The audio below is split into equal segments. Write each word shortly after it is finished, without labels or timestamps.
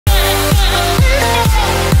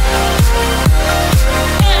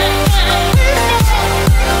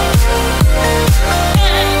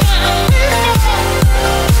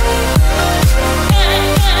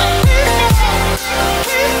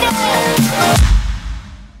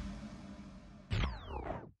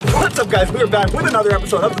up, guys? We are back with another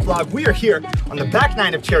episode of the vlog. We are here on the back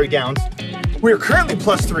nine of Cherry Downs. We are currently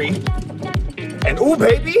 +3. And oh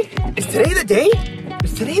baby, is today the day?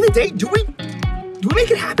 Is today the day? Do we make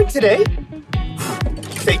it happen today?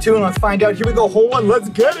 Stay tuned, let's find out. Here we go, hole one, let's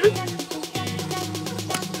get it.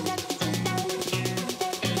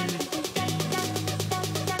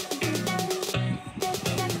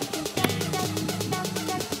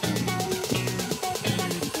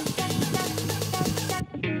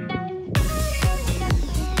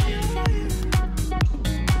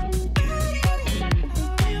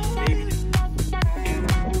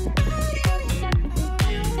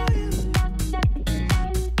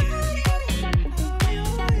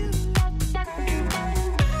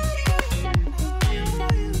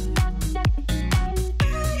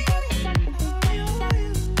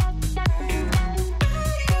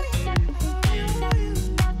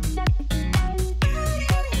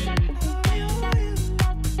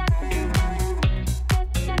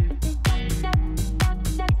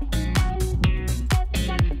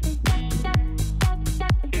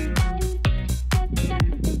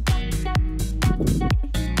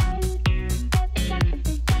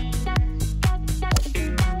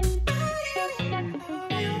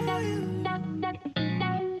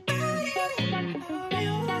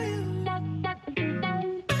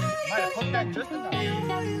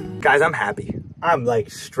 Guys, I'm happy. I'm like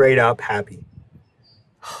straight up happy.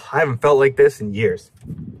 I haven't felt like this in years.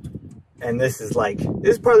 And this is part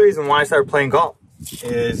of the reason why I started playing golf.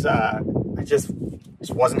 Is I just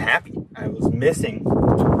wasn't happy. I was missing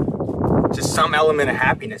just some element of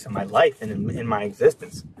happiness in my life and in my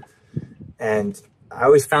existence. And I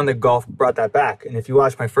always found that golf brought that back. And if you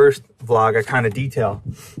watch my first vlog, I kind of detail,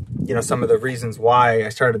 you know, some of the reasons why I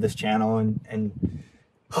started this channel and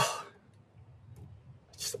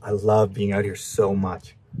I love being out here so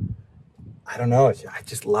much. I don't know, I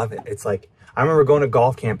just love it. It's like, I remember going to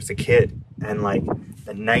golf camp as a kid, and like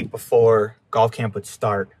the night before golf camp would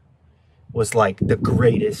start was like the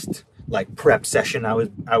greatest like prep session. I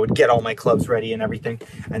would get all my clubs ready and everything.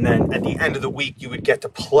 And then at the end of the week, you would get to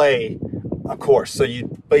play a course. So you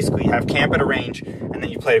basically have camp at a range and then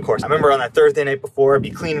you play a course. I remember on that Thursday night before, I'd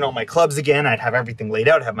be cleaning all my clubs again. I'd have everything laid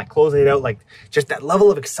out, have my clothes laid out, like just that level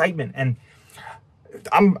of excitement. And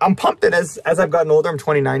I'm pumped that as I've gotten older, I'm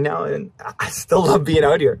 29 now, and I still love being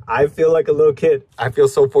out here. I feel like a little kid. I feel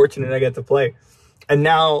so fortunate I get to play. And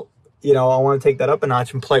now, you know, I want to take that up a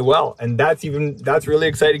notch and play well. And that's really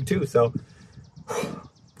exciting too. So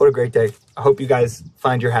what a great day. I hope you guys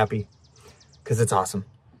find you're happy, because it's awesome.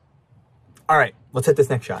 All right, let's hit this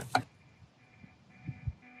next shot.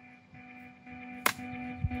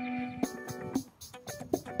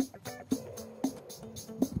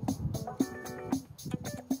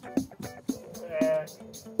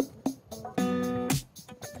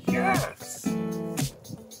 Yes!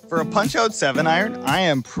 For a punch-out 7-iron, I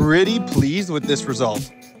am pretty pleased with this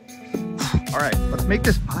result. All right, let's make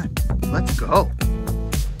this putt. Let's go.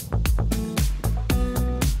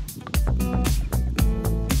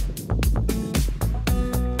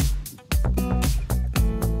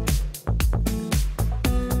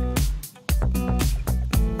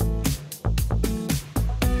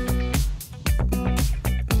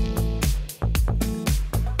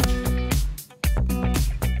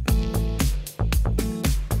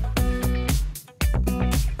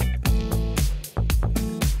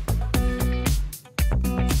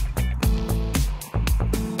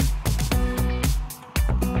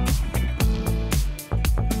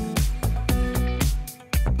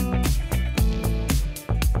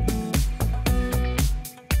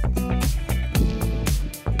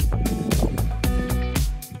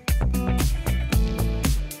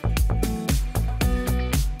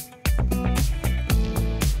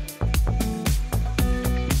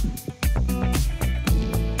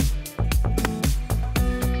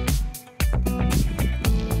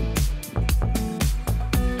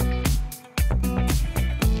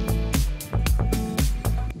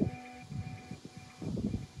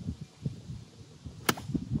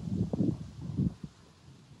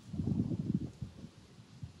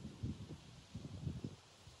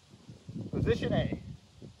 Position A.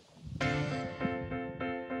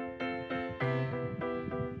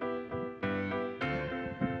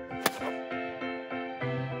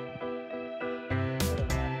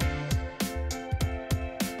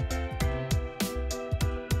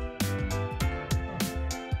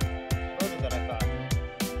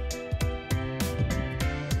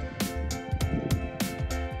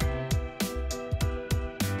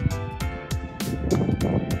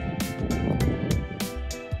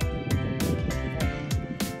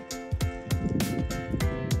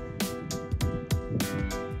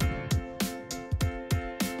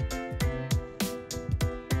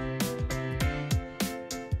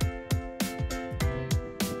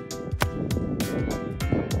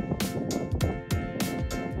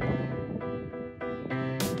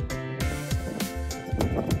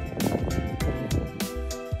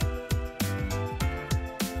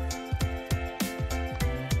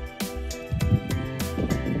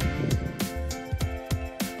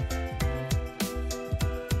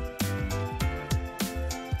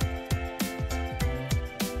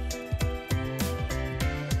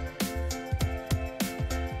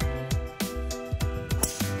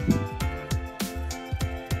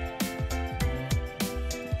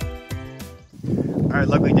 right,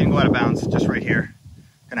 luckily didn't go out of bounds, just right here.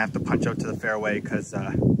 Gonna have to punch out to the fairway because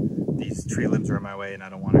these tree limbs are in my way and I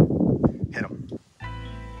don't want to hit them.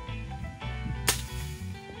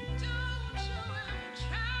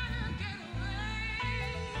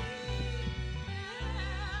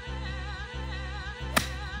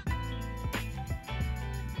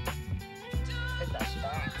 Hit that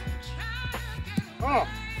fat. Oh,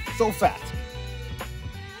 so fat.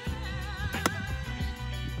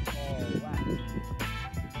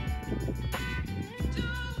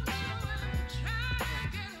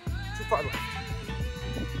 Too far left.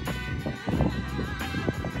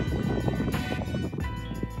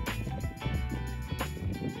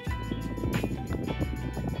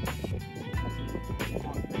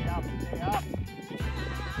 Stay up, stay up.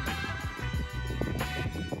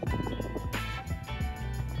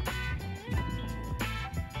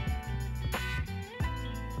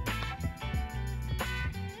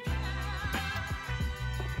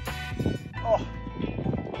 Oh,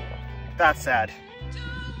 that's sad.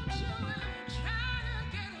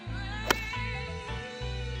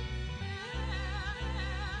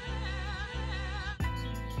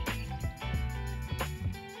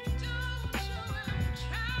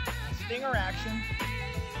 Stinger action.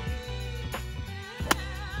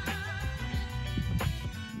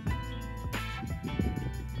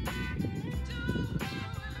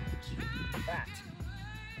 Fat.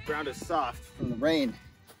 Ground is soft from the rain.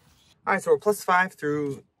 All right, so we're +5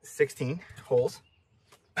 through 16 holes.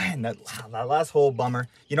 Man, that last hole, bummer.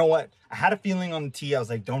 You know what? I had a feeling on the tee. I was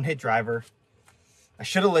like, don't hit driver. I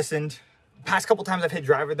should have listened. Past couple times I've hit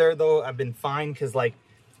driver there, though, I've been fine because, like,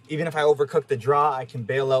 even if I overcook the draw, I can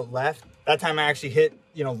bail out left. That time I actually hit,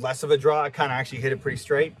 you know, less of a draw. I kind of actually hit it pretty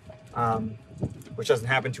straight, which doesn't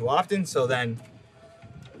happen too often. So then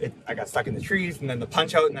I got stuck in the trees and then the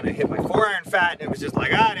punch out and then I hit my 4-iron fat and it was just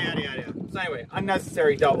like, yada, yada, yada. So anyway,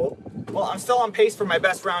 unnecessary double. Well, I'm still on pace for my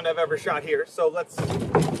best round I've ever shot here. So let's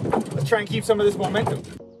try and keep some of this momentum.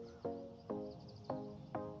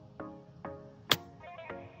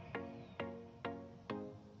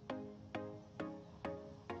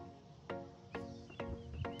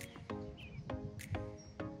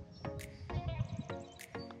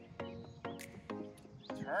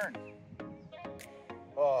 Turn.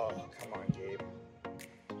 Oh, come on, Gabe.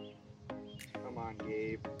 Come on,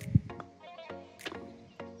 Gabe.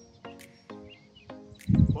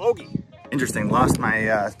 Bogey. Interesting. Lost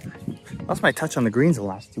my touch on the greens the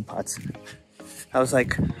last 2 putts. I was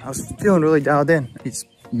feeling really dialed in. I just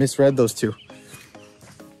misread those 2.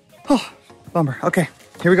 Oh, bummer. Okay,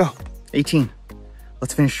 here we go. 18.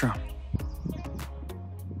 Let's finish strong.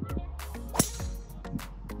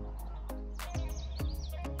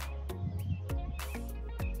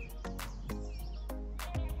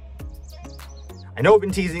 I know I've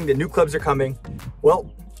been teasing, the new clubs are coming.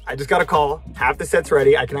 Well, I just got a call, half the set's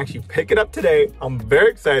ready. I can actually pick it up today. I'm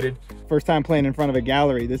very excited. First time playing in front of a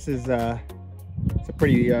gallery. This is it's a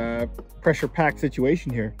pretty pressure-packed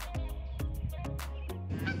situation here.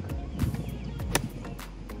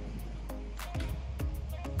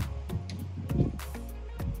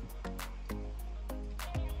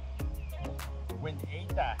 Wind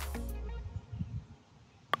ate that.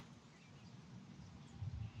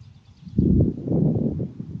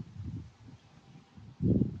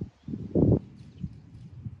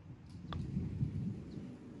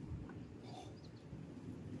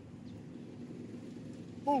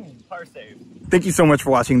 Boom, par save. Thank you so much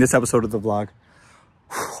for watching this episode of the vlog.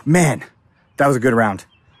 Man, that was a good round.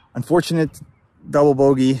 Unfortunate double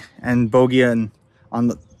bogey and bogey and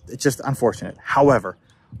it's just unfortunate. However,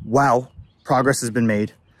 wow, progress has been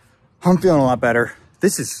made. I'm feeling a lot better.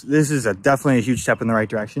 This is definitely a huge step in the right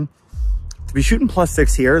direction. To be shooting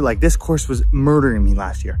 +6 here, like this course was murdering me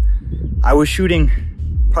last year. I was shooting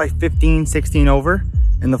probably 15, 16 over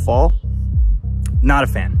in the fall. Not a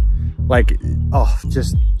fan. Like, oh,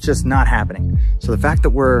 just not happening. So the fact that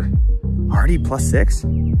we're already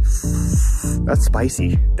 +6, that's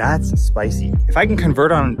spicy. That's spicy. If I can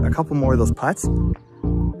convert on a couple more of those putts,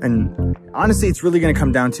 and honestly, it's really gonna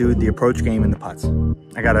come down to the approach game and the putts.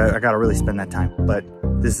 I gotta really spend that time, but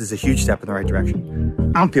this is a huge step in the right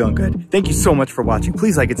direction. I'm feeling good. Thank you so much for watching.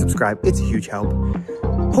 Please like and subscribe. It's a huge help.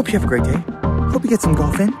 Hope you have a great day. Hope you get some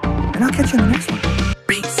golf in, and I'll catch you in the next one.